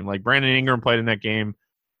that game. Like, Brandon Ingram played in that game.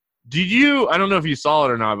 I don't know if you saw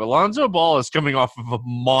it or not, but Lonzo Ball is coming off of a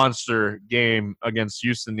monster game against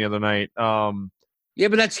Houston the other night. Yeah,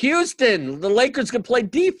 but that's Houston. The Lakers can play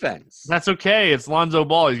defense. That's okay. It's Lonzo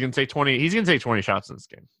Ball. He's gonna take 20. He's gonna take 20 shots in this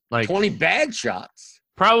game. Like 20 bad shots.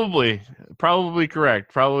 Probably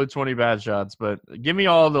correct. Probably 20 bad shots. But give me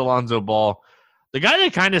all the Lonzo Ball. The guy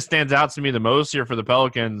that kind of stands out to me the most here for the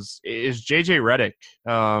Pelicans is JJ Redick.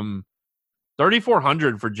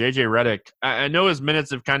 3,400 for JJ Redick. I know his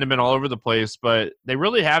minutes have kind of been all over the place, but they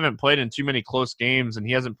really haven't played in too many close games, and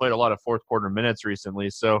he hasn't played a lot of fourth quarter minutes recently.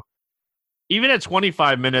 So even at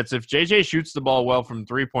 25 minutes, if JJ shoots the ball well from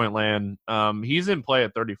three-point land, he's in play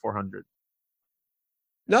at 3,400.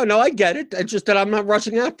 No, I get it. It's just that I'm not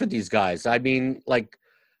rushing out for these guys. I mean, like,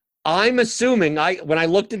 I'm assuming when I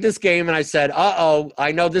looked at this game and I said,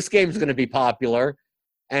 I know this game's going to be popular,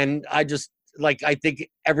 and I think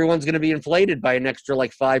everyone's going to be inflated by an extra,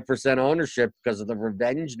 5% ownership because of the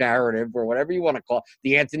revenge narrative or whatever you want to call it.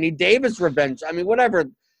 The Anthony Davis revenge. I mean, whatever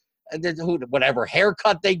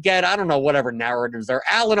haircut they get. I don't know, whatever narratives there.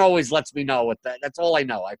 Alan always lets me know with that. That's all I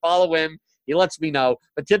know. I follow him. He lets me know.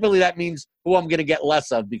 But typically that means who I'm going to get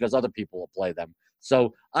less of because other people will play them.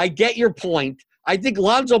 So I get your point. I think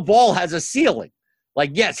Lonzo Ball has a ceiling.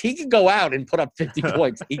 Like, yes, he could go out and put up 50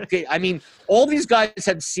 points. I mean, all these guys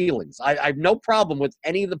have ceilings. I have no problem with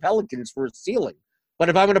any of the Pelicans for a ceiling. But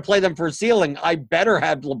if I'm going to play them for a ceiling, I better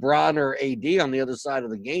have LeBron or AD on the other side of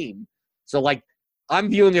the game. So, I'm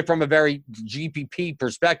viewing it from a very GPP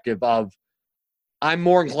perspective of I'm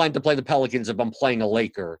more inclined to play the Pelicans if I'm playing a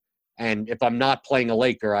Laker. And if I'm not playing a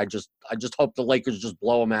Laker, I just hope the Lakers just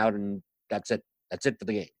blow them out, and that's it. That's it for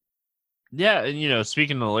the game. Yeah, and,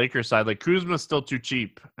 speaking of the Lakers side, Kuzma's still too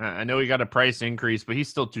cheap. I know he got a price increase, but he's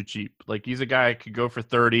still too cheap. He's a guy who could go for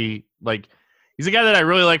 30. He's a guy that I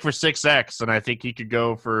really like for 6X, and I think he could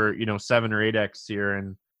go for, 7 or 8X here.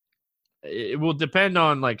 And it will depend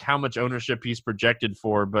on, how much ownership he's projected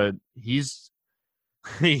for, but he's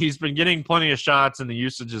been getting plenty of shots, and the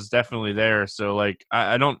usage is definitely there. So,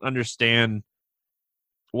 I don't understand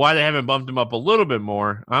why they haven't bumped him up a little bit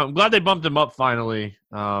more. I'm glad they bumped him up finally.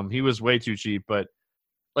 He was way too cheap, but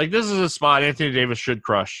this is a spot Anthony Davis should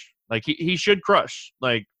crush. He should crush.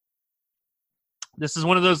 This is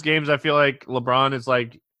one of those games I feel like LeBron is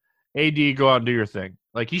AD, go out and do your thing.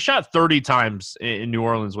 He shot 30 times in New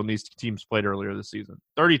Orleans when these teams played earlier this season.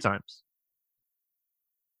 30 times.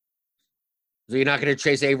 So you're not going to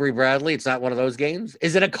chase Avery Bradley? It's not one of those games?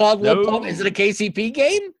 Is it a Caldwell Pope? Is it a KCP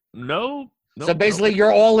game? No. So basically,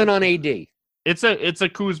 you're all in on AD. It's a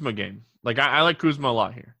Kuzma game. I like Kuzma a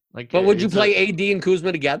lot here. But would you play AD and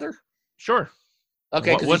Kuzma together? Sure.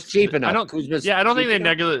 Okay, because he's cheap enough. I don't think they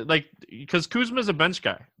negative because Kuzma's a bench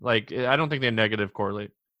guy. I don't think they negative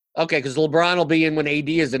correlate. Okay, because LeBron will be in when AD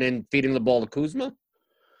isn't in, feeding the ball to Kuzma.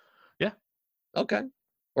 Yeah. Okay.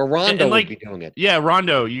 Or Rondo would be doing it. Yeah,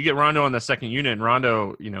 Rondo. You get Rondo on the second unit, and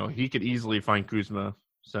Rondo, he could easily find Kuzma.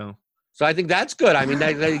 So I think that's good. I mean,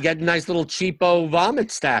 they get a nice little cheapo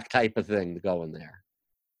vomit stack type of thing to go in there.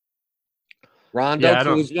 Rondo,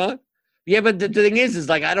 Kuzma. Yeah, but the thing is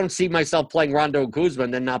like I don't see myself playing Rondo and Kuzma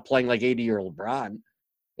and then not playing like 80-year-old LeBron.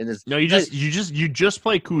 In this, No, you just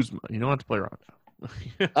play Kuzma. You don't have to play Rondo.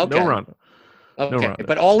 Okay. No Rondo. Okay, No Rondo.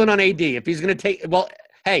 but all in on AD. If he's going to take, well,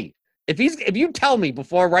 hey, if you tell me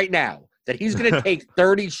before right now that he's going to take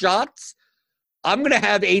 30 shots, I'm going to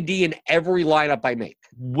have AD in every lineup I make.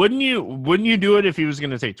 Wouldn't you do it if he was going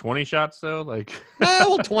to take 20 shots though? Like, no,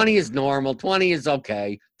 well, 20 is normal. 20 is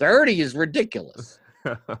okay. 30 is ridiculous,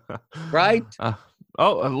 right?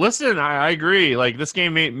 Listen, I agree. Like this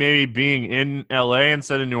game, maybe being in LA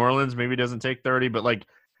instead of New Orleans, maybe doesn't take 30, but like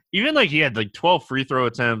even like he had like 12 free throw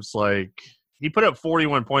attempts. Like he put up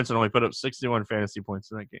 41 points and only put up 61 fantasy points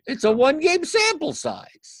in that game. It's a 1 game sample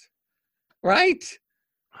size, right?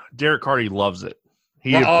 Derek Carty loves it.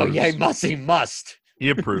 Oh yeah, he must. He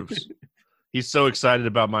approves. He's so excited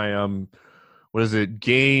about my what is it?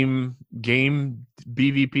 Game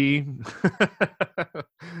BVP.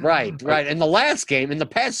 Right. In the last game, in the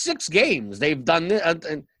past 6 games, they've done this.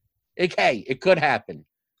 It could happen,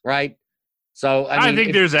 right? So I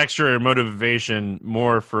think there's extra motivation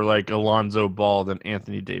more for like Alonzo Ball than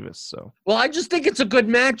Anthony Davis. So I just think it's a good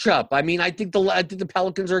matchup. I mean, I think the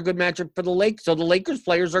Pelicans are a good matchup for the Lakers. So the Lakers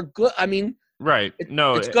players are good. I mean, right?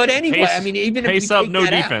 It's good anyway. I mean, even if pace you up, take no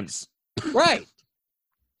that defense. Out. Right.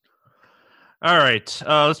 All right,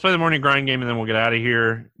 let's play the morning grind game and then we'll get out of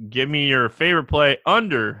here. Give me your favorite play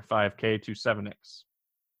under 5K to 7X.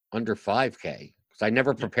 Under 5K, because I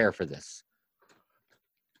never prepare for this.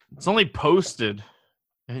 It's only posted.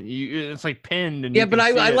 It's like pinned. And yeah, but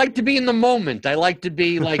I like to be in the moment. I like to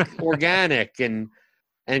be like organic and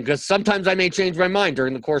because sometimes I may change my mind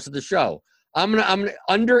during the course of the show. I'm gonna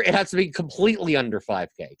under. It has to be completely under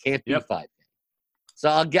 5K. Can't be 5K. So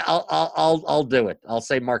I'll do it. I'll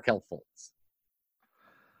say Markelle Fultz.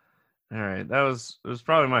 All right, it was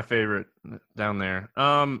probably my favorite down there.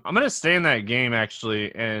 I'm gonna stay in that game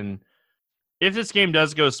actually, and if this game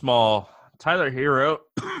does go small, Tyler Hero.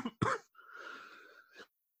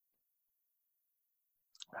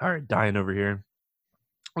 All right, dying over here.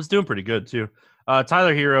 I was doing pretty good too.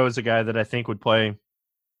 Tyler Hero is a guy that I think would play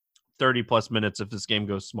 30 plus minutes if this game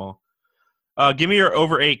goes small. Give me your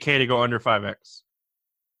over 8K to go under 5X.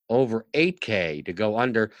 Over 8K to go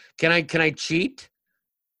under. Can I cheat?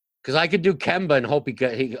 Because I could do Kemba and hope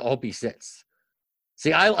he sits.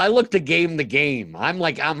 See, I look to game the game. I'm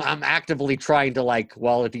actively trying to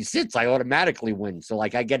if he sits, I automatically win. So I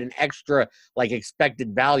get an extra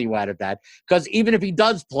expected value out of that. Because even if he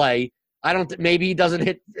does play, maybe he doesn't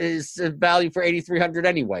hit his value for 8,300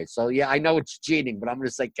 anyway. So yeah, I know it's cheating, but I'm going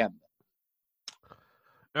to say Kemba.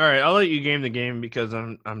 All right, I'll let you game the game because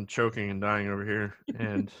I'm choking and dying over here,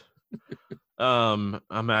 and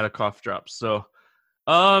I'm out of cough drops. So.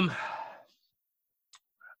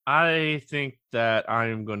 I think that I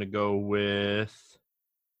am going to go with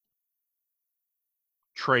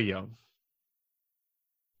Trae Young.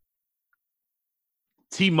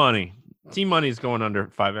 T-Money is going under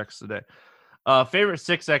 5X today. Favorite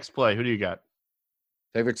 6X play, who do you got?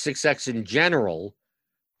 Favorite 6X in general?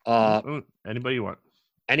 Anybody you want.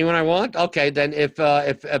 Anyone I want? Okay, then if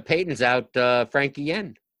Peyton's out, Frankie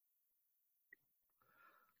Yen.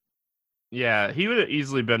 Yeah, he would have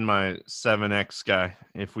easily been my 7X guy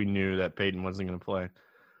if we knew that Peyton wasn't going to play.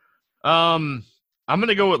 I'm going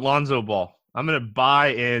to go with Lonzo Ball. I'm going to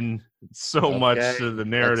buy in so much to the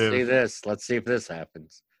narrative. Let's see if this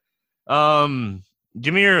happens.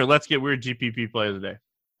 Give me your Let's Get Weird GPP play of the day.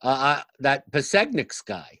 That Pasechnik's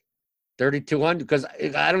guy, 3,200, because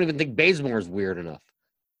I don't even think Bazemore is weird enough.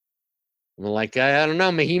 I don't know.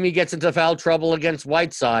 Mahimi gets into foul trouble against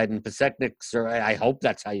Whiteside, and Pasechnik's, or I hope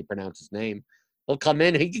that's how you pronounce his name. He'll come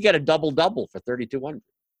in. He could get a double-double for 3,200.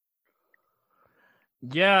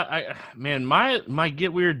 Yeah, my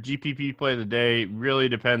Get Weird GPP play of the day really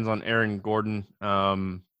depends on Aaron Gordon.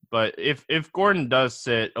 But if Gordon does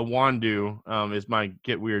sit, Awandu is my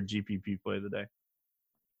Get Weird GPP play of the day.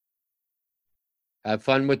 Have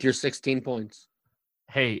fun with your 16 points.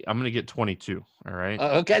 Hey, I'm going to get 22, all right?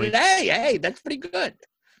 Okay, 22. Hey, that's pretty good.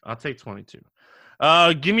 I'll take 22.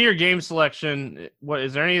 Give me your game selection. What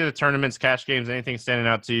is there any of the tournaments, cash games, anything standing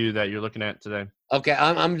out to you that you're looking at today? Okay,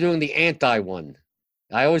 I'm doing the anti one.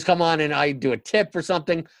 I always come on and I do a tip or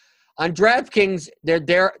something. On DraftKings,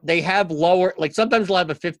 they have lower, sometimes they'll have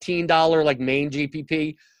a $15 main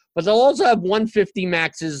GPP, but they'll also have 150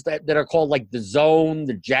 maxes that are called the zone,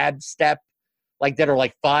 the jab step. That are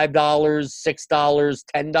 $5, $6,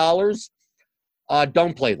 $10.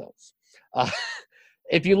 Don't play those.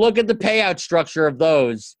 If you look at the payout structure of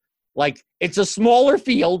those, it's a smaller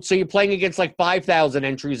field, so you're playing against 5,000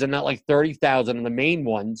 entries and not 30,000 in the main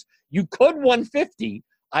ones. You could 150.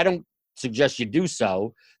 I don't suggest you do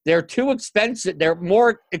so. They're too expensive. They're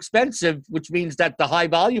more expensive, which means that the high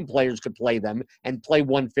volume players could play them and play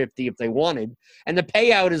 150 if they wanted. And the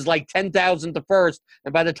payout is like 10,000 to first.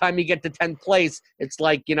 And by the time you get to 10th place, it's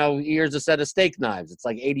like, here's a set of steak knives. It's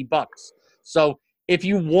like $80. So if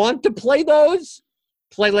you want to play those,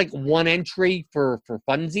 play like one entry for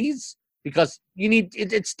funsies, because you need,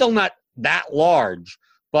 it's still not that large.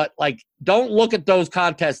 But, don't look at those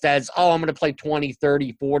contests as, I'm going to play 20,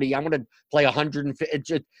 30, 40. I'm going to play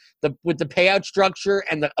 150. With the payout structure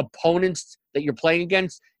and the opponents that you're playing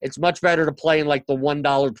against, it's much better to play in, the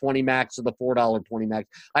 $1.20 max or the $4.20 max.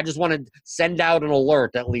 I just want to send out an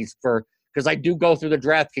alert, at least, because I do go through the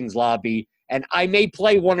DraftKings lobby, and I may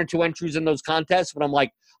play one or two entries in those contests, but I'm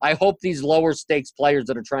like, I hope these lower stakes players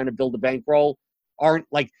that are trying to build a bankroll aren't,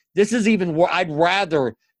 this is even more.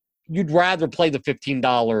 You'd rather play the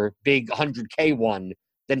 $15 big 100K one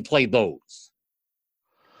than play those.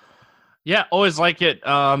 Yeah, always like it.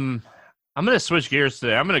 I'm going to switch gears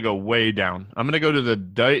today. I'm going to go way down. I'm going to go to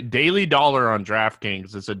the daily dollar on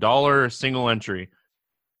DraftKings. It's $1 single entry.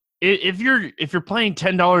 If you're playing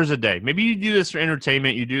 $10 a day, maybe you do this for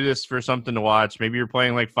entertainment, you do this for something to watch. Maybe you're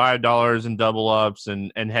playing like $5 in double ups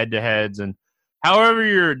and head-to-heads, and however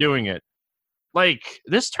you're doing it.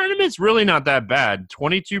 This tournament's really not that bad.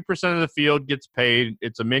 22% of the field gets paid.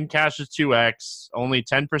 It's a min cash is 2x, only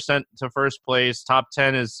 10% to first place. Top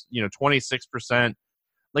 10 is, 26%.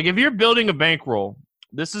 If you're building a bankroll,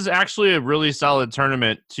 this is actually a really solid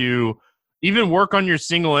tournament to even work on your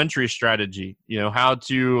single entry strategy, how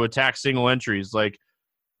to attack single entries.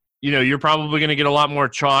 You're probably going to get a lot more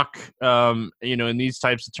chalk, in these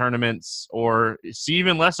types of tournaments, or see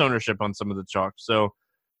even less ownership on some of the chalk. So,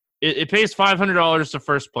 it pays $500 to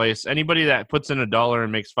first place. Anybody that puts in $1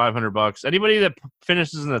 and makes $500. Anybody that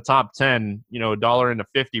finishes in the top 10, $1 into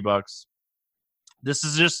 $50. This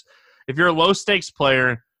is just, if you're a low stakes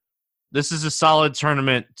player, this is a solid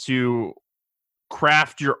tournament to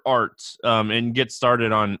craft your art and get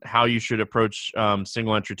started on how you should approach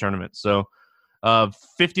single entry tournaments. So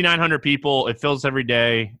 5,900 people, it fills every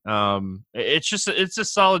day. It's a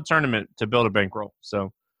solid tournament to build a bankroll.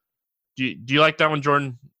 So do you like that one,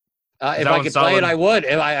 Jordan? If I could play it, I would.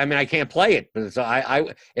 I can't play it, but so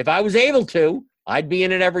if I was able to, I'd be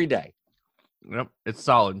in it every day. Yep, it's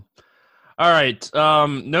solid. All right.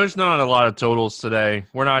 There's not a lot of totals today.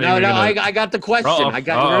 We're not. I got the question.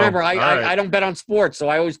 Remember, I don't bet on sports, so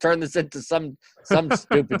I always turn this into some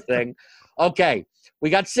stupid thing. Okay, we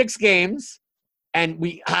got 6 games, and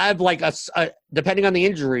we have depending on the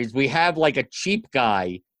injuries, we have a cheap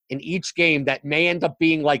guy in each game that may end up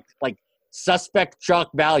being like suspect chalk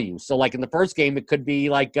value. So in the first game, it could be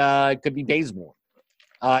Bazemore.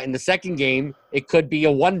 In the second game, it could be a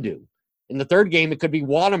Wundu. In the third game, it could be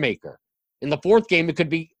Wanamaker. In the fourth game, it could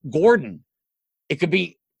be Gordon. It could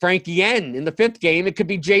be Frankie N. In the fifth game, it could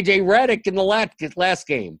be J.J. Redick in the last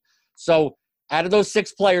game. So out of those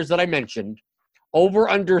 6 players that I mentioned, over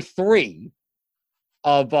under 3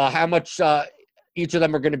 of how much each of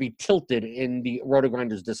them are going to be tilted in the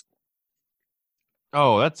Roto-Grinders Discord.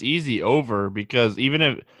 Oh, that's easy over, because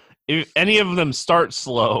even if any of them start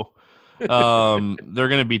slow, they're going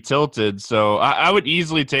to be tilted. So I would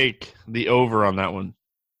easily take the over on that one.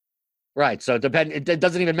 Right. So it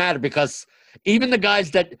doesn't even matter, because even the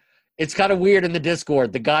guys that – it's kind of weird in the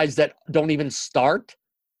Discord, the guys that don't even start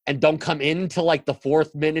and don't come in till the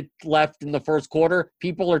 4th minute left in the first quarter,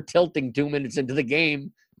 people are tilting 2 minutes into the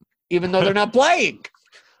game, even though they're not playing.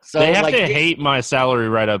 So they have to hate my salary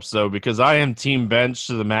write-ups, though, because I am team bench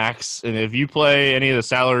to the max. And if you play any of the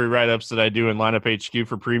salary write-ups that I do in Lineup HQ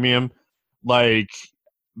for premium, I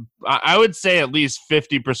would say at least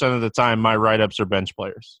 50% of the time my write-ups are bench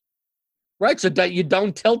players. Right, so that you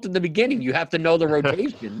don't tilt in the beginning. You have to know the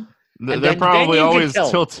rotation. They're probably always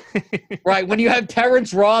tilting. Right, when you have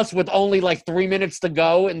Terrence Ross with only 3 minutes to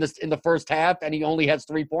go in the first half and he only has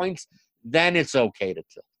 3 points, then it's okay to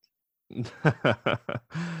tilt.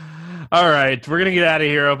 All right, we're gonna get out of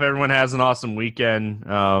here. Hope everyone has an awesome weekend.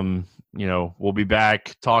 We'll be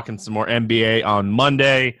back talking some more NBA on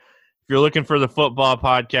Monday. If you're looking for the football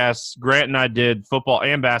podcast, Grant and I did football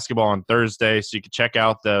and basketball on Thursday, so you can check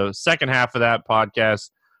out the second half of that podcast.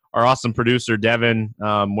 Our awesome producer Devin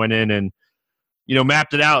went in and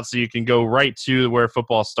mapped it out so you can go right to where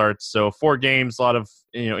football starts. So 4 games, a lot of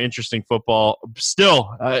interesting football.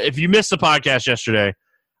 Still, if you missed the podcast yesterday,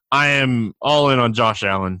 I am all in on Josh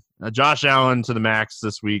Allen. Josh Allen to the max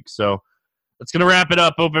this week. So that's going to wrap it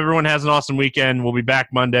up. Hope everyone has an awesome weekend. We'll be back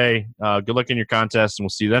Monday. Good luck in your contest, and we'll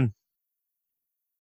see you then.